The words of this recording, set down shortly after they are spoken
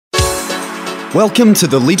Welcome to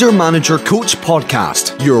the Leader Manager Coach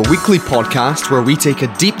Podcast, your weekly podcast where we take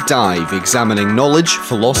a deep dive examining knowledge,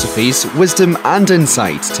 philosophies, wisdom and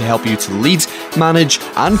insight to help you to lead, manage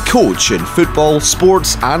and coach in football,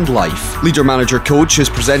 sports and life. Leader Manager Coach is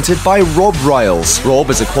presented by Rob Riles. Rob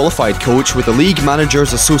is a qualified coach with a League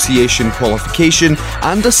Managers Association qualification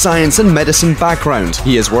and a science and medicine background.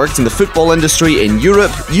 He has worked in the football industry in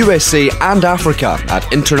Europe, USA and Africa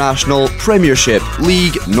at international, Premiership,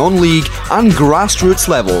 League, non-league and grassroots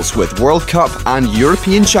levels with World Cup and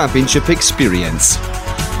European Championship experience.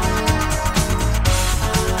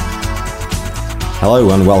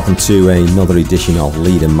 Hello and welcome to another edition of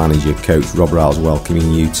Leader Manager Coach. Rob Riles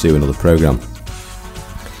welcoming you to another programme.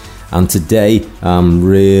 And today I'm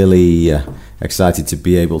really excited to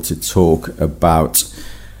be able to talk about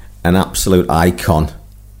an absolute icon,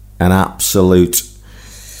 an absolute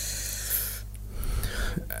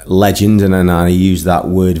legend, and I use that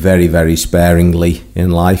word very, very sparingly in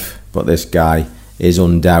life, but this guy is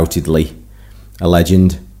undoubtedly a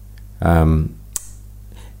legend.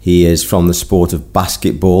 He is from the sport of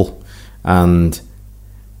basketball, and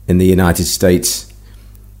in the United States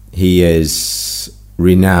he is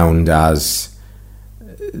renowned as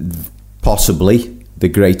possibly the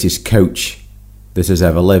greatest coach that has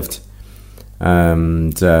ever lived.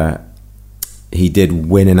 And he did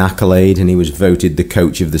win an accolade, and he was voted the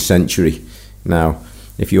coach of the century. Now,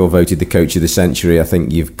 if you're voted the coach of the century, I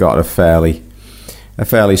think you've got a fairly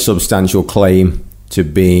substantial claim to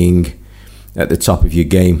being at the top of your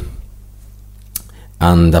game.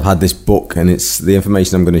 And I've had this book, and it's the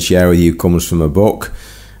information I'm going to share with you comes from a book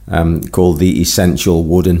called The Essential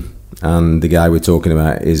Wooden, and the guy we're talking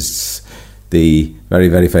about is the very,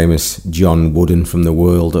 very famous John Wooden from the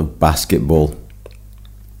world of basketball.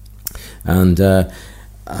 And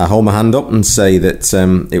I hold my hand up and say that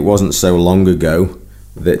it wasn't so long ago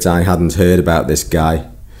that I hadn't heard about this guy.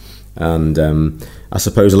 And I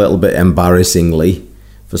suppose a little bit embarrassingly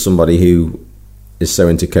for somebody who is so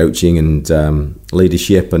into coaching and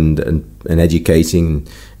leadership and educating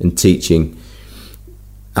and teaching,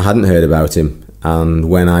 I hadn't heard about him.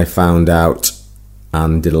 And when I found out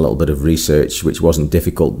and did a little bit of research, which wasn't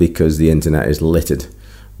difficult because the internet is littered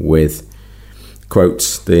with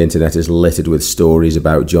quotes, the internet is littered with stories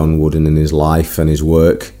about John Wooden and his life and his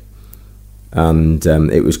work, and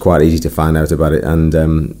it was quite easy to find out about it.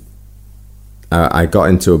 And I got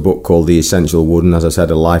into a book called The Essential Wooden, as I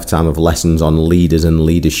said, a lifetime of lessons on leaders and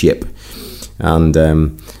leadership, and I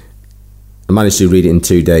managed to read it in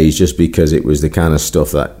 2 days just because it was the kind of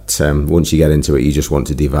stuff that once you get into it you just want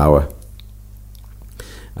to devour.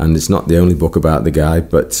 And it's not the only book about the guy,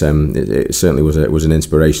 but it certainly was an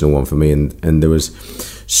inspirational one for me. And there was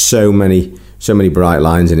so many bright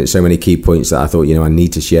lines in it, so many key points that I thought, I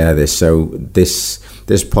need to share this. So this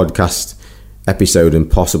podcast episode, and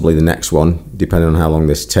possibly the next one, depending on how long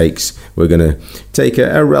this takes, we're going to take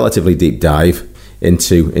a relatively deep dive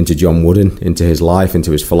into John Wooden, into his life,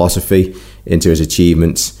 into his philosophy, into his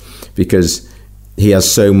achievements, because he has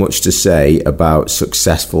so much to say about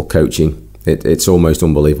successful coaching. It's almost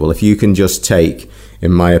unbelievable. If you can just take,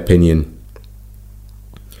 in my opinion,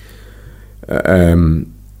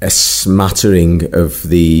 a smattering of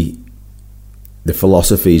the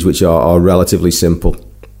philosophies, which are relatively simple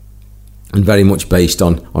and very much based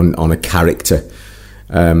on a character,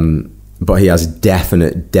 but he has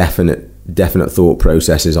definite thought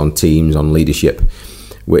processes on teams, on leadership,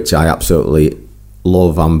 which I absolutely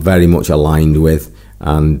love. I'm very much aligned with,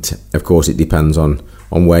 and of course it depends on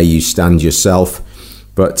where you stand yourself,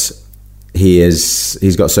 but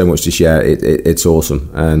he's got so much to share. It's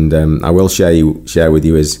awesome, and I will share with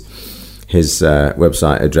you his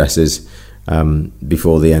website addresses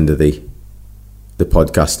before the end of the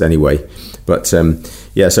podcast anyway. But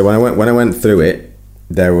so when I went through it,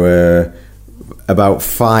 there were about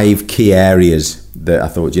 5 key areas that I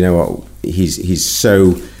thought, he's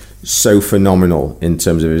so phenomenal in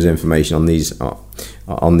terms of his information on these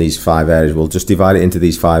 5 areas. We'll just divide it into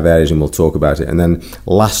these 5 areas and we'll talk about it. And then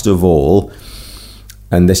last of all,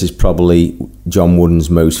 and this is probably John Wooden's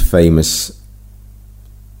most famous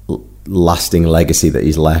lasting legacy that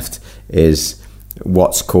he's left, is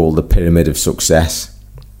what's called the Pyramid of Success.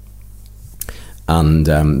 And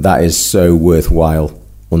that is so worthwhile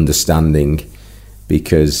understanding,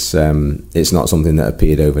 because it's not something that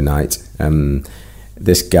appeared overnight.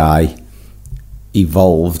 This guy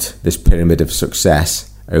evolved this pyramid of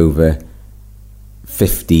success over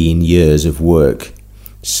 15 years of work.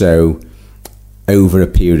 So over a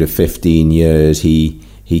period of 15 years, he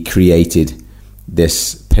created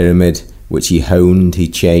this pyramid, which he honed, he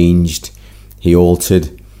changed, he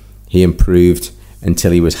altered, he improved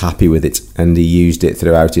until he was happy with it, and he used it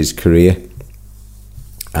throughout his career,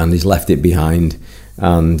 and he's left it behind.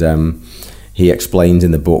 And he explains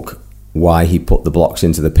in the book why he put the blocks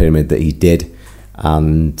into the pyramid that he did,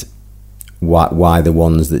 and why the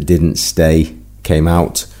ones that didn't stay came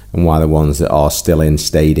out, and why the ones that are still in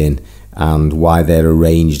stayed in, and why they're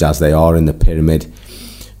arranged as they are in the pyramid,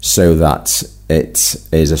 so that it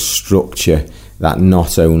is a structure that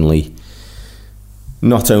not only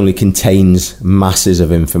contains masses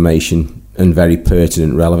of information and very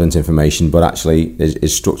pertinent, relevant information, but actually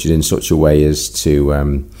is structured in such a way as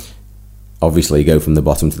to obviously go from the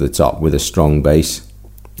bottom to the top with a strong base,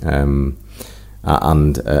 and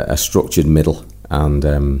a structured middle, and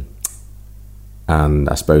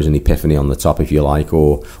I suppose an epiphany on the top, if you like,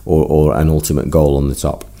 or an ultimate goal on the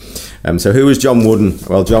top. So who was John Wooden?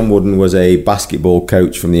 Well, John Wooden was a basketball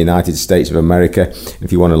coach from the United States of America.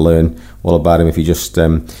 If you want to learn all about him, if you just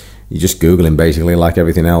Google him, basically, like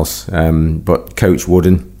everything else. But Coach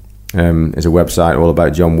Wooden is a website all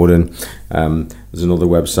about John Wooden. There's another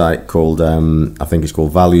website called, I think it's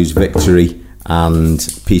called Values, Victory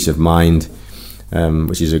and Peace of Mind,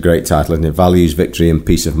 which is a great title, isn't it? Values, Victory and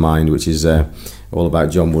Peace of Mind, which is all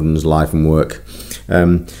about John Wooden's life and work.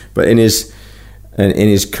 But in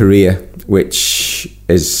his career, which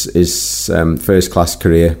is first class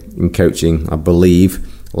career in coaching, I believe,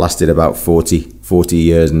 lasted about 40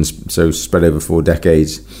 years, and so spread over 4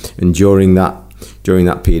 decades. And during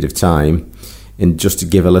that period of time, and just to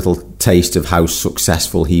give a little taste of how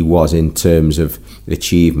successful he was in terms of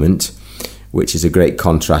achievement, which is a great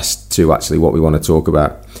contrast to actually what we want to talk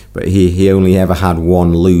about, but he only ever had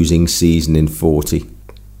one losing season in 40,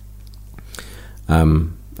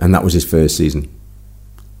 and that was his first season.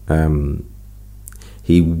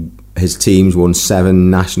 His teams won 7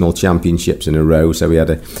 national championships in a row, so he had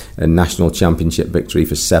a national championship victory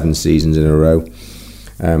for 7 seasons in a row.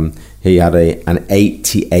 He had an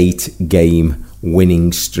 88 game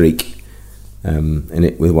winning streak in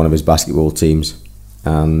it with one of his basketball teams,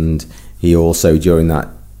 and he also, during that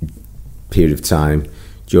period of time,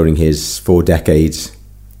 during his 4 decades,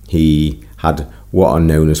 he had what are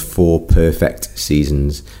known as 4 perfect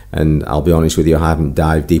seasons. And I'll be honest with you, I haven't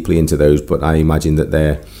dived deeply into those, but I imagine that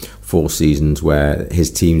they're 4 seasons where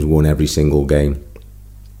his teams won every single game.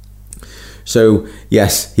 So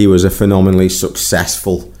yes, he was a phenomenally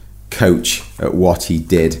successful coach at what he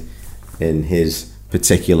did in his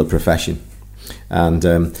particular profession. And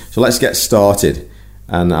so let's get started.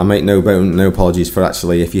 And I make no apologies for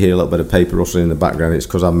actually, if you hear a little bit of paper rustling in the background, it's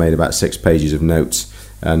because I've made about 6 pages of notes,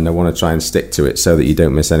 and I want to try and stick to it so that I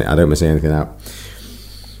don't miss anything out.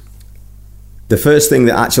 The first thing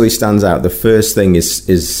that actually stands out, the first thing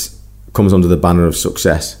is comes under the banner of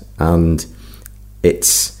success, and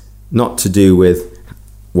it's not to do with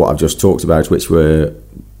what I've just talked about, which were,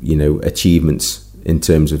 achievements in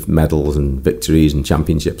terms of medals and victories and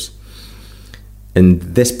championships. And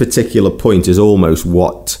this particular point is almost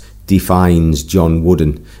what defines John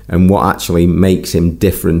Wooden and what actually makes him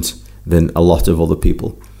different than a lot of other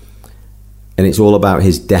people. And it's all about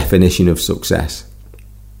his definition of success.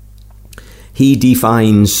 He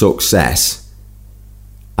defines success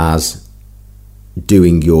as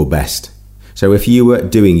doing your best. So if you were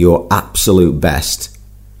doing your absolute best,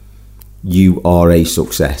 you are a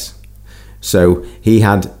success. So he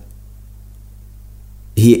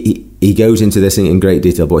goes into this in great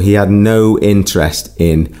detail, but he had no interest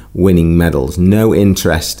in winning medals, no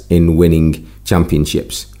interest in winning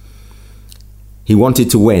championships. He wanted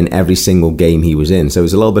to win every single game he was in. So it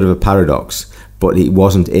was a little bit of a paradox, but he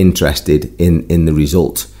wasn't interested in the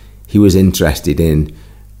result. He was interested in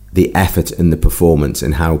the effort and the performance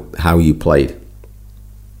and how you played.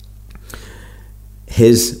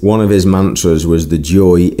 One of his mantras was, the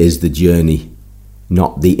joy is the journey,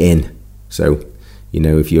 not the inn. So,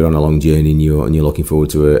 if you're on a long journey and you're looking forward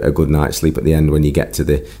to a good night's sleep at the end, when you get to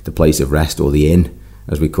the place of rest, or the inn,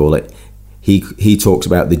 as we call it, he talks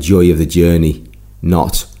about the joy of the journey,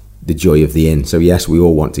 not the joy of the inn. So yes, we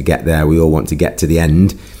all want to get there, we all want to get to the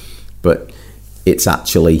end, but it's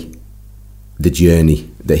actually the journey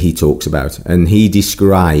that he talks about. And he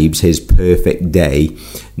describes his perfect day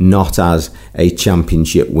not as a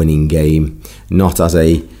championship winning game, not as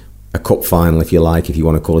a cup final, if you like, if you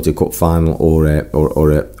want to call it a cup final, or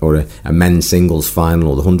a men's singles final,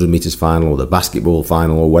 or the 100 metres final, or the basketball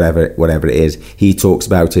final, or whatever it is. He talks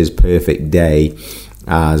about his perfect day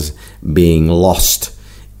as being lost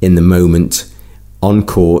in the moment, on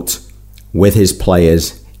court, with his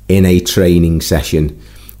players, in a training session,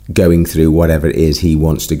 going through whatever it is he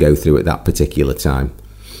wants to go through at that particular time.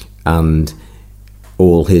 And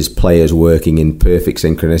all his players working in perfect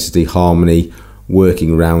synchronicity, harmony,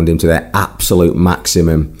 working around him to their absolute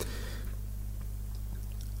maximum,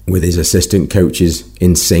 with his assistant coaches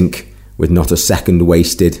in sync, with not a second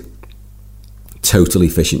wasted, total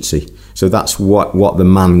efficiency. So that's what the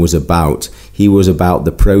man was about. He was about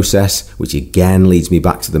the process, which again leads me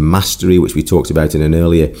back to the mastery, which we talked about in an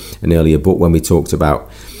earlier book, when we talked about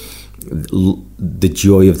the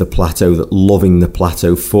joy of the plateau, that loving the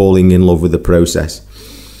plateau, falling in love with the process.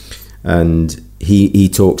 And he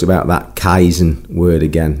talks about that Kaizen word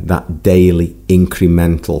again, that daily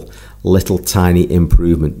incremental little tiny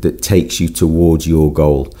improvement that takes you towards your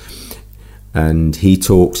goal. And he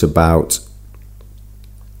talks about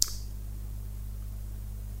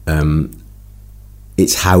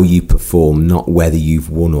it's how you perform, not whether you've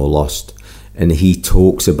won or lost. And he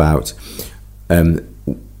talks about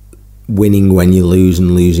winning when you lose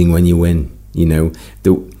and losing when you win. You know,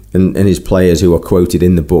 and his players who are quoted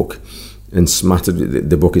in the book, and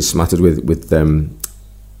the book is smattered with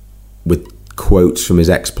quotes from his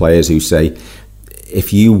ex-players who say,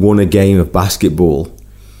 if you won a game of basketball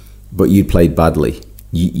but you played badly,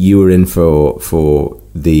 you were in for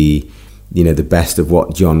the best of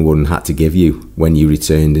what John Wooden had to give you when you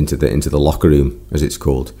returned into the locker room, as it's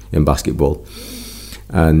called in basketball.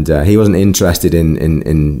 And he wasn't interested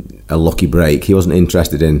in a lucky break. He wasn't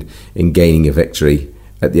interested in gaining a victory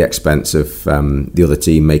at the expense of the other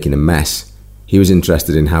team making a mess. He was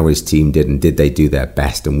interested in how his team did, and did they do their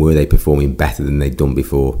best, and were they performing better than they'd done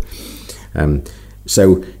before. And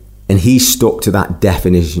he stuck to that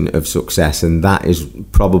definition of success, and that is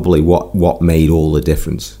probably what made all the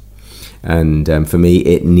difference. And for me,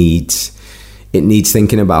 it needs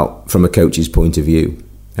thinking about from a coach's point of view,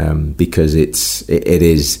 because it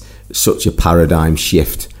is such a paradigm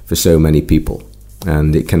shift for so many people,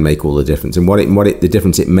 and it can make all the difference. And the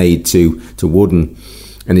difference it made to Wooden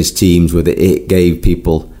and his teams was that it gave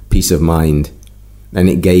people peace of mind, and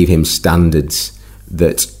it gave him standards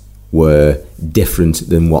that were different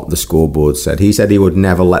than what the scoreboard said. He said he would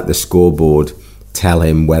never let the scoreboard tell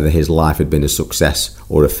him whether his life had been a success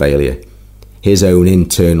or a failure. His own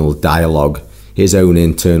internal dialogue, his own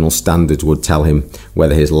internal standards would tell him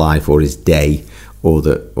whether his life or his day or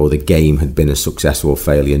the game had been a success or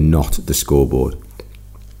failure, not the scoreboard.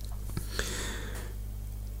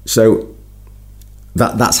 So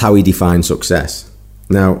that's how he defined success.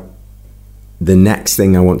 Now, the next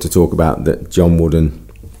thing I want to talk about that John Wooden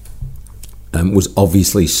was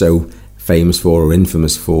obviously so famous for, or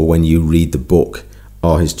infamous for, when you read the book,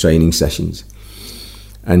 are his training sessions.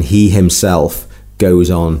 And he himself goes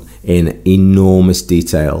on in enormous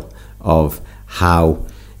detail of how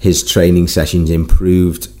his training sessions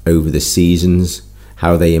improved over the seasons,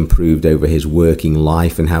 how they improved over his working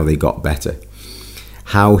life, and how they got better.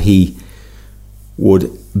 How he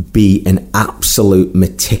would be an absolute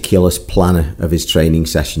meticulous planner of his training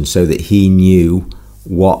sessions, so that he knew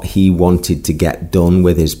what he wanted to get done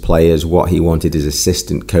with his players, what he wanted his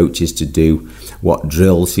assistant coaches to do, what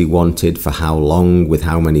drills he wanted, for how long, with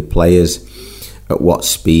how many players, at what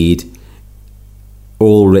speed,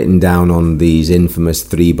 all written down on these infamous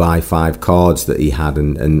 3x5 cards that he had.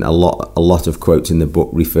 And a lot of quotes in the book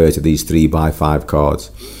refer to these 3x5 cards.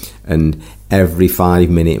 And every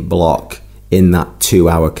 5-minute block in that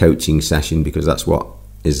 2-hour coaching session, because that's what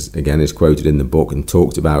is quoted in the book and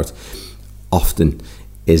talked about often,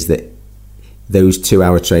 is that those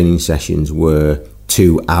 2-hour training sessions were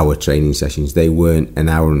 2-hour training sessions. They weren't an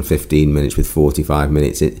hour and 15 minutes with 45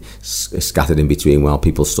 minutes scattered in between while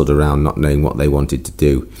people stood around not knowing what they wanted to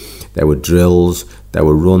do. There were drills, there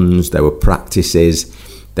were runs, there were practices,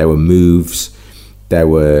 there were moves, there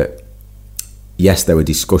were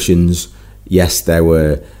discussions, yes, there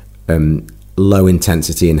were low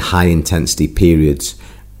intensity and high intensity periods.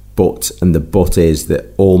 But is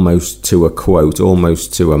that, almost to a quote,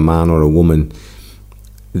 almost to a man or a woman,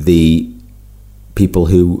 the people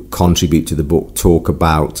who contribute to the book talk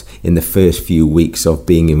about, in the first few weeks of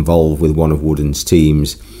being involved with one of Wooden's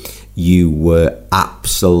teams, you were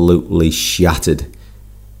absolutely shattered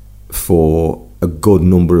for a good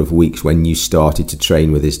number of weeks when you started to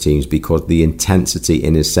train with his teams, because the intensity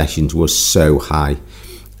in his sessions was so high.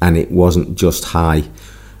 And it wasn't just high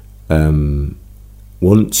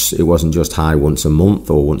once a month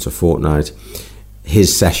or once a fortnight.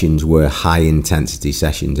 His sessions were high intensity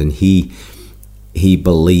sessions, and he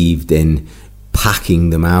believed in packing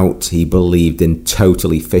them out. He believed in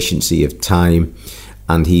total efficiency of time,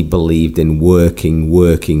 and he believed in working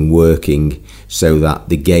so that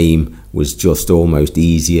the game was just almost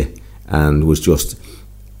easier and was just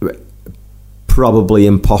probably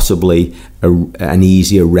impossibly an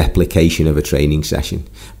easier replication of a training session.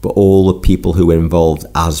 But all the people who were involved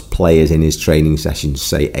as players in his training sessions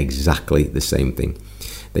say exactly the same thing.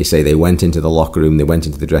 They say they went into the locker room, they went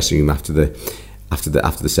into the dressing room after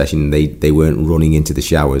the session. They weren't running into the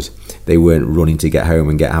showers. They weren't running to get home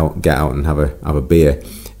and get out and have a beer.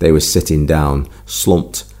 They were sitting down,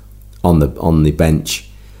 slumped on the bench,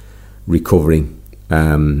 recovering,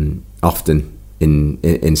 often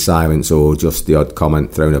in silence or just the odd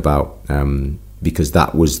comment thrown about, because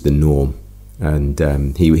that was the norm,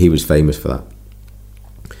 and he was famous for that.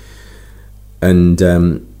 And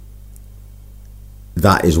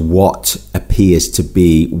that is what appears to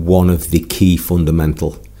be one of the key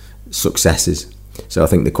fundamental successes. So I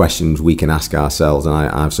think the questions we can ask ourselves, and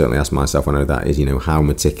I've certainly asked myself when I know that, is, how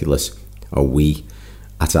meticulous are we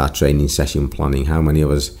at our training session planning? How many of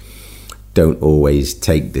us don't always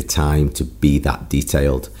take the time to be that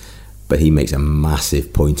detailed? But he makes a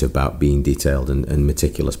massive point about being detailed and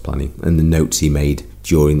meticulous planning, and the notes he made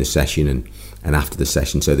during the session and after the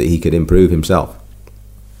session so that he could improve himself.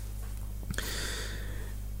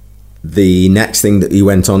 The next thing that he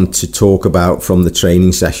went on to talk about from the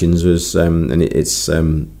training sessions was, and it's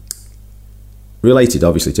related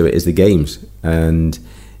obviously to it, is the games. And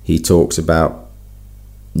he talks about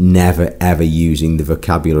never ever using the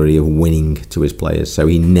vocabulary of winning to his players. So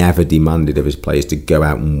he never demanded of his players to go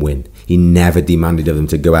out and win. He never demanded of them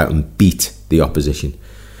to go out and beat the opposition.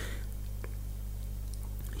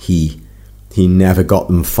 He never got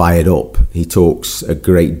them fired up. He talks a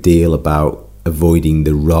great deal about avoiding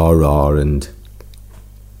the rah-rah and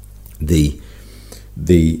the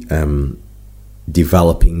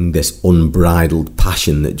developing this unbridled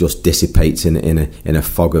passion that just dissipates in a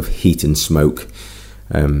fog of heat and smoke.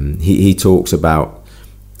 He talks about,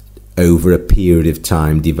 over a period of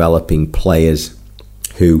time, developing players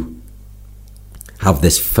who have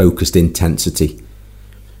this focused intensity,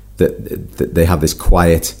 that they have this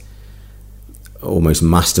quiet, almost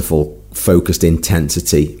masterful, focused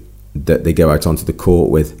intensity that they go out onto the court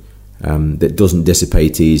with, that doesn't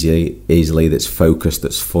dissipate easily, that's focused,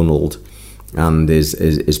 that's funneled, and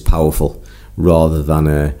is powerful, rather than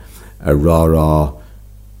a rah-rah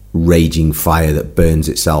raging fire that burns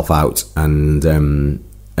itself out and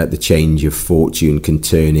at the change of fortune can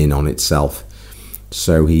turn in on itself.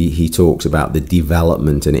 So he talks about the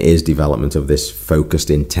development, and it is development, of this focused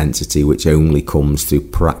intensity, which only comes through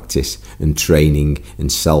practice and training and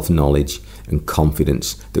self-knowledge and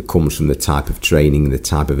confidence that comes from the type of training, the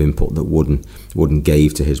type of input that Wooden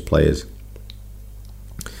gave to his players.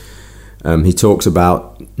 He talks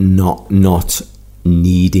about not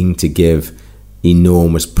needing to give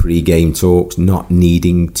enormous pre-game talks, not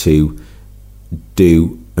needing to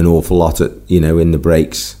do an awful lot in the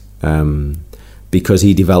breaks, because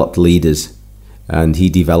he developed leaders and he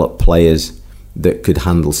developed players that could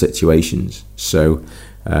handle situations. So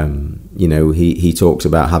he talks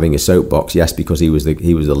about having a soapbox, yes, because he was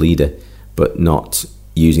the leader, but not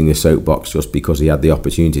using the soapbox just because he had the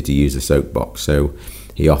opportunity to use the soapbox. So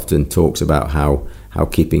he often talks about how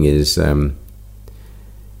keeping his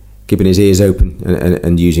ears open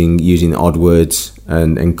and using odd words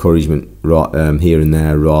and encouragement here and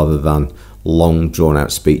there, rather than long drawn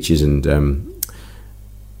out speeches and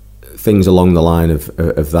things along the line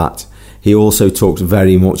of that. He also talks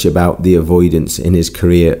very much about the avoidance in his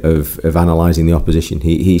career of analysing the opposition.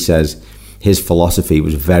 He says his philosophy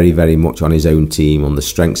was very, very much on his own team, on the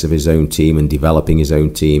strengths of his own team and developing his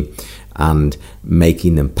own team and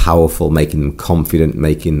making them powerful, making them confident,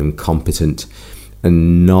 making them competent,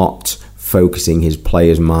 and not focusing his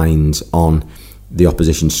players' minds on the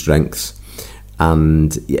opposition's strengths.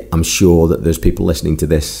 And I'm sure that there's people listening to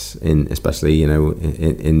this, especially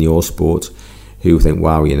in your sport, who think,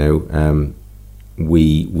 wow, we've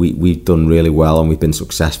done really well and we've been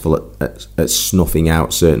successful at snuffing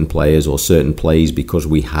out certain players or certain plays because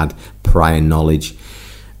we had prior knowledge.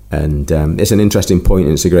 And it's an interesting point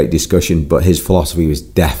and it's a great discussion, but his philosophy was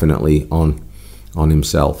definitely on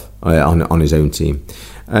himself, on his own team.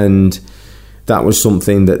 And that was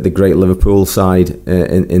something that the great Liverpool side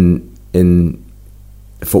in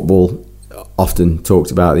football often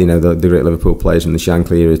talked about. The great Liverpool players from the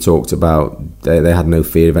Shankly era talked about they had no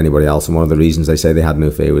fear of anybody else, and one of the reasons they say they had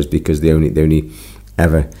no fear was because the only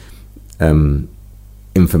ever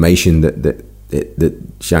information that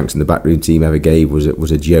Shanks and the backroom team ever gave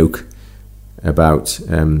was a joke about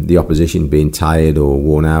the opposition being tired or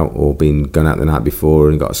worn out or being gone out the night before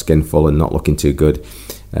and got a skin full and not looking too good.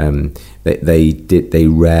 They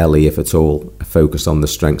rarely, if at all, focused on the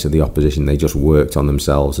strengths of the opposition. They just worked on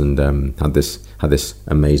themselves and had this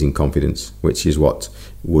amazing confidence, which is what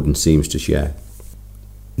Wooden seems to share.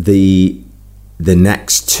 the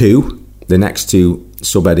next two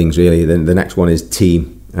subheadings really. The next one is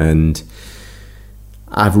team, and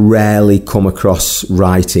I've rarely come across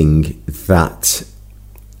writing that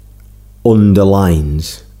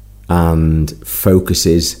underlines and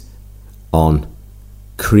focuses on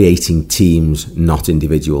creating teams, not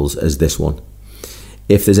individuals, as this one.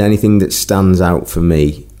 If there's anything that stands out for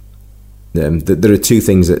me, there are two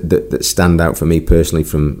things that stand out for me personally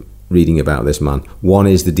from reading about this man. One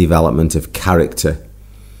is the development of character,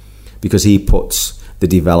 because he puts the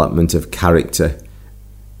development of character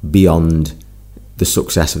beyond the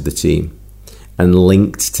success of the team. And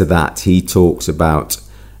linked to that, he talks about,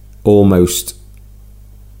 almost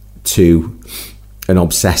to an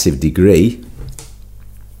obsessive degree,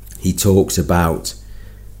 he talks about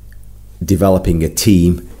developing a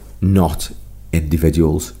team, not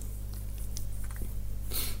individuals.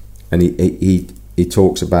 And he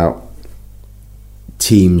talks about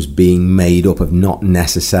teams being made up of not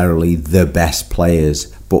necessarily the best players,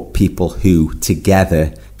 but people who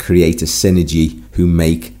together create a synergy, who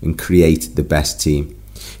make and create the best team.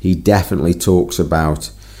 He definitely talks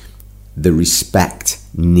about the respect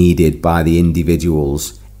needed by the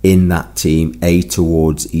individuals in that team, A,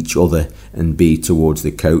 towards each other, and B, towards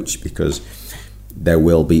the coach, because there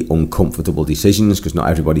will be uncomfortable decisions, because not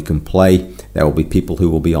everybody can play. There will be people who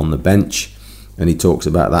will be on the bench, and he talks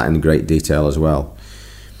about that in great detail as well.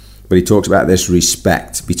 But he talks about this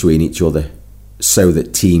respect between each other so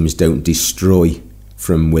that teams don't destroy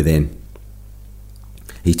from within.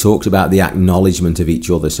 He talks about the acknowledgement of each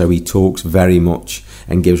other. So he talks very much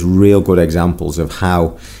and gives real good examples of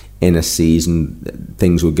how in a season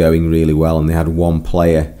things were going really well, and they had one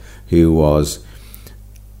player who was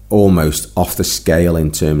almost off the scale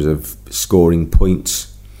in terms of scoring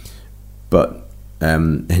points, but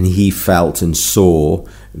and he felt and saw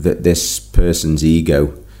that this person's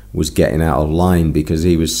ego was getting out of line, because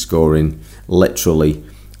he was scoring literally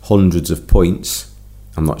hundreds of points.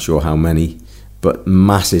 I'm not sure how many, but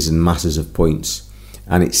masses and masses of points,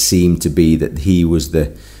 and it seemed to be that he was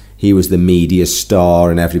the media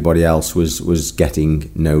star, and everybody else was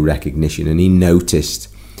getting no recognition. And he noticed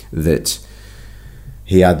that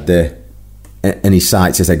he had and he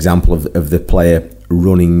cites this example of the player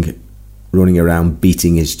running around,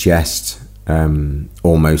 beating his chest,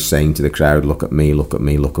 almost saying to the crowd, "Look at me, look at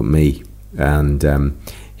me, look at me." And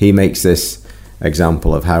he makes this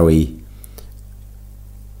example of how he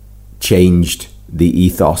changed the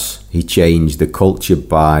ethos, he changed the culture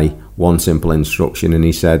by one simple instruction. And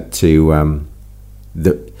he said to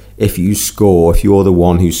that if you score, if you're the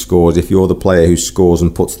one who scores, if you're the player who scores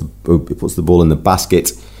and puts the ball in the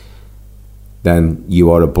basket, then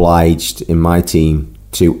you are obliged in my team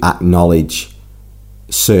to acknowledge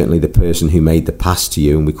certainly the person who made the pass to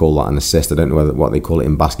you, and we call that an assist. I don't know what they call it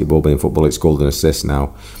in basketball, but in football it's called an assist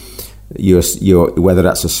now. You're whether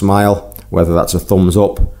that's a smile, whether that's a thumbs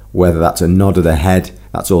up, whether that's a nod of the head,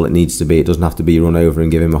 that's all it needs to be. It doesn't have to be run over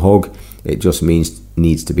and give him a hug. It just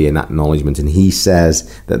needs to be an acknowledgement. And he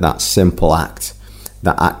says that simple act,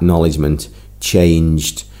 that acknowledgement,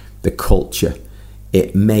 changed the culture.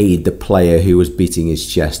 It made the player who was beating his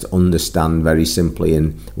chest understand very simply,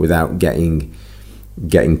 and without getting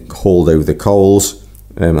hauled over the coals.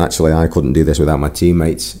 Actually, I couldn't do this without my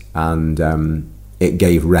teammates, and it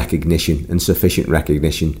gave recognition, and sufficient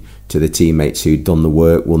recognition, to the teammates who'd done the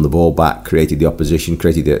work, won the ball back, created the opposition,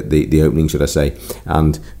 created the opening, should I say,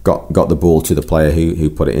 and got the ball to the player who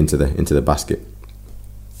put it into the basket.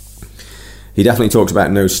 He definitely talks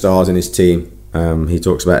about no stars in his team. He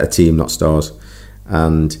talks about a team, not stars,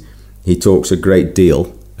 and he talks a great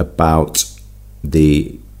deal about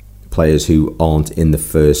the players who aren't in the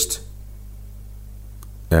first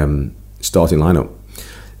starting lineup,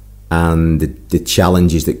 and the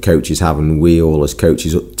challenges that coaches have, and we all as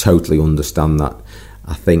coaches totally understand that.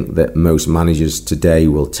 I think that most managers today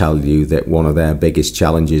will tell you that one of their biggest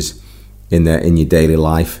challenges in your daily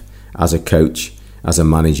life as a coach, as a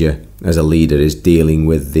manager, as a leader, is dealing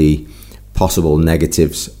with the possible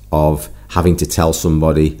negatives of having to tell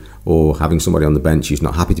somebody, or having somebody on the bench who's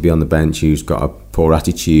not happy to be on the bench, who's got a poor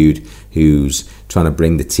attitude, who's trying to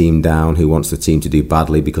bring the team down, who wants the team to do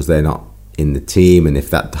badly because they're not in the team. And if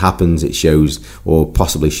that happens, it shows, or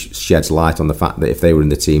possibly sheds light on the fact that if they were in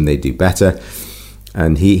the team, they'd do better.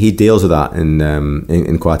 And he deals with that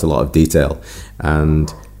in quite a lot of detail. And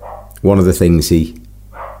one of the things he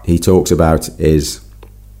talks about is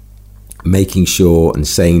making sure and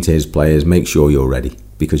saying to his players, make sure you're ready,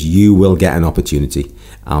 because you will get an opportunity.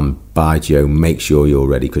 By Joe, make sure you're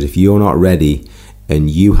ready, because if you're not ready and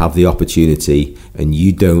you have the opportunity and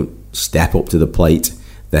you don't step up to the plate,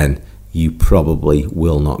 then you probably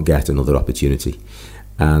will not get another opportunity.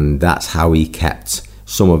 And that's how he kept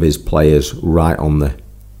some of his players right on the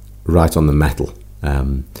metal.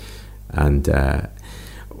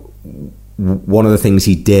 One of the things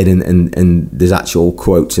he did, and there's actual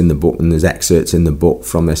quotes in the book and there's excerpts in the book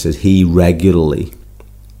from this, is he regularly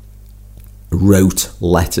wrote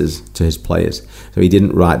letters to his players. So he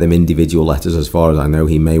didn't write them individual letters, as far as I know.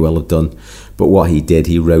 He may well have done, but what he did,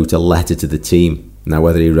 he wrote a letter to the team. Now,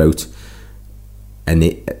 whether he wrote and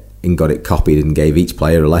got it copied and gave each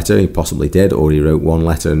player a letter, he possibly did, or he wrote one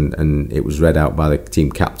letter and it was read out by the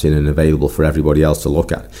team captain and available for everybody else to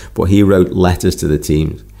look at. But he wrote letters to the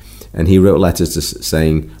teams, and he wrote letters to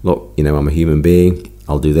saying, look, I'm a human being,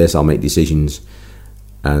 I'll do this, I'll make decisions,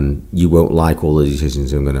 and you won't like all the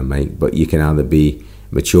decisions I'm going to make, but you can either be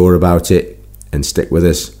mature about it and stick with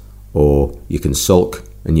us, or you can sulk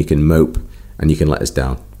and you can mope and you can let us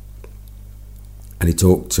down. And he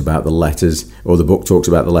talks about the letters, or the book talks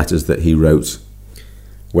about the letters that he wrote,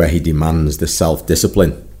 where he demands the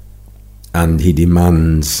self-discipline and he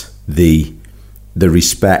demands the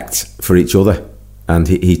respect for each other. And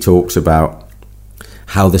he talks about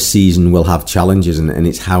how the season will have challenges, and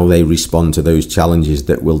it's how they respond to those challenges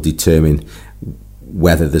that will determine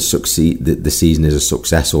whether the season is a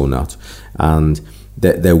success or not. And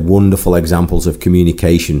they're wonderful examples of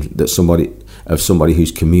communication, that somebody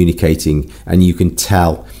who's communicating, and you can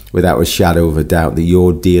tell without a shadow of a doubt that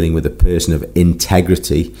you're dealing with a person of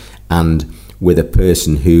integrity and with a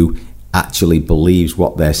person who actually believes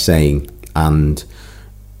what they're saying and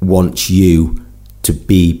wants you to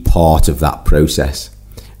be part of that process.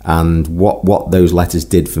 And what those letters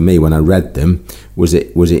did for me when I read them was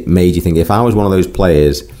it made you think, if I was one of those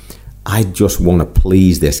players, I just want to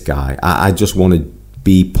please this guy. I just want to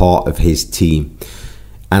be part of his team.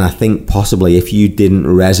 And I think possibly if you didn't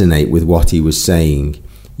resonate with what he was saying,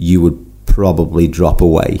 you would probably drop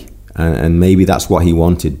away. And maybe that's what he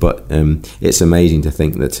wanted. But it's amazing to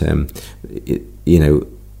think that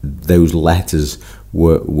those letters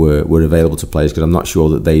were available to players, because I'm not sure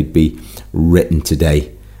that they'd be written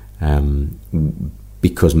today.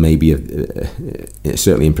 Because maybe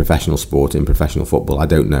certainly in professional sport, in professional football, I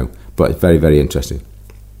don't know, but it's very, very interesting.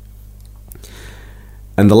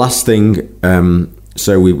 And the last thing,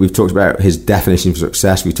 so we've talked about his definition for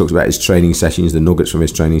success, we've talked about his training sessions, the nuggets from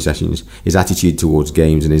his training sessions, his attitude towards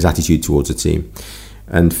games and his attitude towards the team.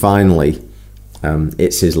 And finally,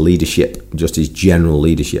 it's his leadership, just his general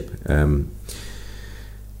leadership.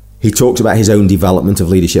 He talked about his own development of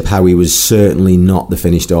leadership, how he was certainly not the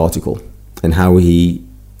finished article, and how he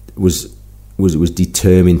was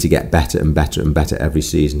determined to get better and better and better every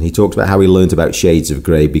season. He talked about how he learnt about shades of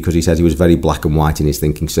grey, because he said he was very black and white in his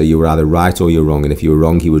thinking, so you were either right or you're wrong, and if you were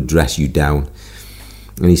wrong, he would dress you down.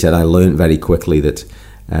 And he said, I learnt very quickly that,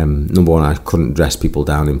 number one, I couldn't dress people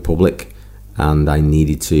down in public, and I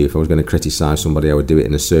needed to, if I was going to criticise somebody, I would do it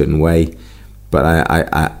in a certain way. But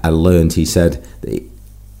I learned, he said, that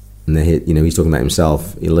he's talking about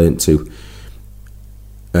himself. He learned to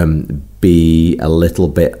be a little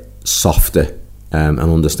bit softer and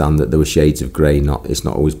understand that there were shades of grey. It's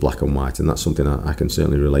not always black and white, and that's something I can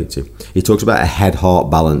certainly relate to. He talks about a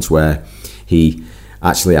head-heart balance, where he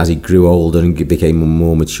actually, as he grew older and became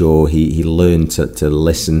more mature, he learned to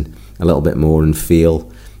listen a little bit more and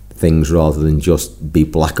feel things rather than just be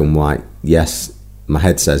black and white. Yes, my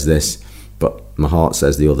head says this, but my heart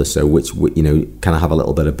says the other, so can I have a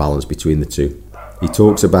little bit of balance between the two? He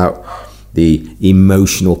talks about the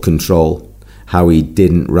emotional control, how he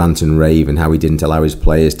didn't rant and rave, and how he didn't allow his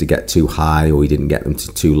players to get too high, or he didn't get them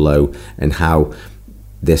to too low, and how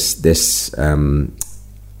this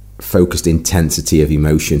focused intensity of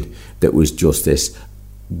emotion that was just this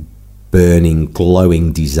burning,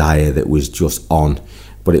 glowing desire that was just on,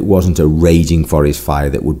 but it wasn't a raging forest fire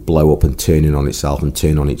that would blow up and turn in on itself and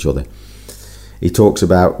turn on each other. He talks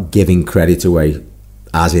about giving credit away,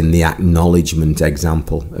 as in the acknowledgement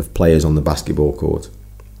example of players on the basketball court.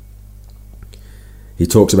 He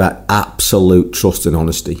talks about absolute trust and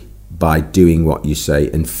honesty by doing what you say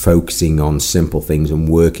and focusing on simple things and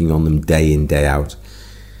working on them day in, day out.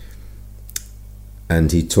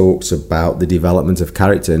 And he talks about the development of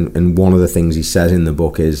character. And one of the things he says in the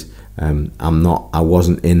book is, I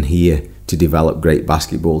wasn't in here to develop great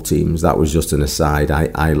basketball teams. That was just an aside.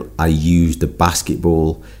 I used the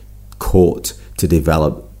basketball court to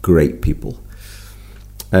develop great people.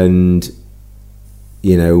 And,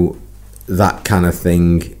 that kind of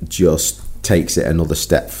thing just takes it another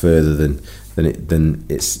step further than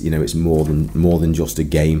it's more than just a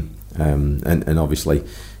game. And obviously,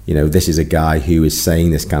 this is a guy who is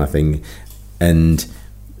saying this kind of thing, and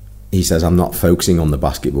he says, I'm not focusing on the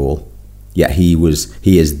basketball, yet he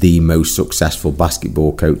is the most successful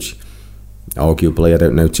basketball coach, arguably. I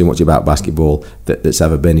don't know too much about basketball that's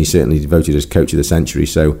ever been. He's certainly voted as coach of the century.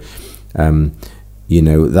 So, that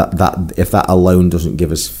if that alone doesn't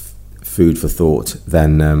give us food for thought,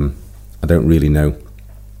 then I don't really know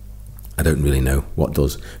what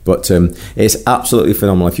does. But it's absolutely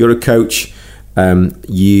phenomenal. If you're a coach,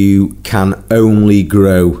 you can only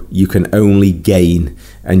grow, you can only gain,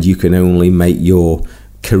 and you can only make your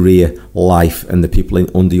career, life, and the people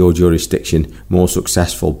under your jurisdiction more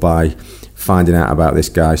successful by finding out about this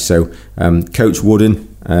guy. So Coach Wooden,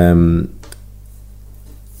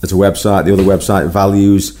 there's a website, the other website,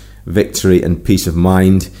 Values, Victory and Peace of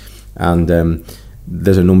Mind, and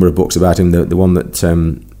there's a number of books about him. The one that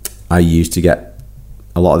I used to get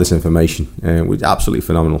a lot of this information, was absolutely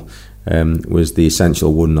phenomenal, was The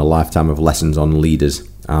Essential Wooden, a lifetime of lessons on leaders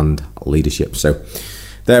and leadership. So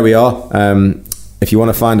there we are. If you want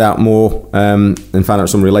to find out more and find out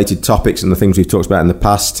some related topics and the things we've talked about in the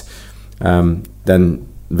past, then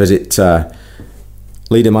visit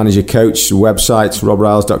Leader Manager Coach website,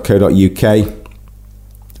 robriles.co.uk.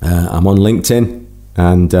 I'm on LinkedIn,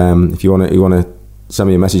 and if you want to send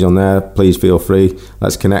me a message on there, please feel free.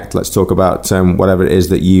 Let's connect. Let's talk about whatever it is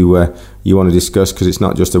that you want to discuss, because it's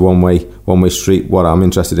not just a one way street. What I'm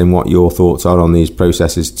interested in, what your thoughts are on these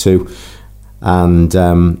processes too, and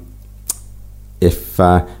if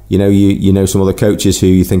you know some other coaches who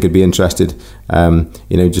you think would be interested,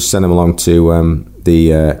 just send them along to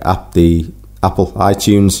the Apple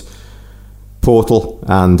iTunes portal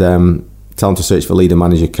and tell them to search for Leader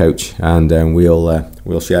Manager Coach, and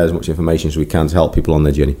we'll share as much information as we can to help people on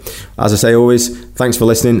their journey. As I say always, thanks for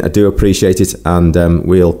listening. I do appreciate it, and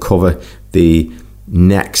we'll cover the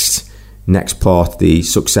next part, the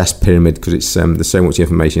success pyramid, because it's there's so much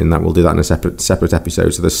information in that. We'll do that in a separate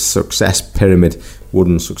episode. So the success pyramid,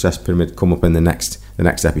 wooden success pyramid, come up in the next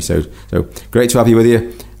episode. So great to have you with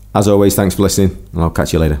you. As always, thanks for listening, and I'll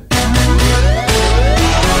catch you later.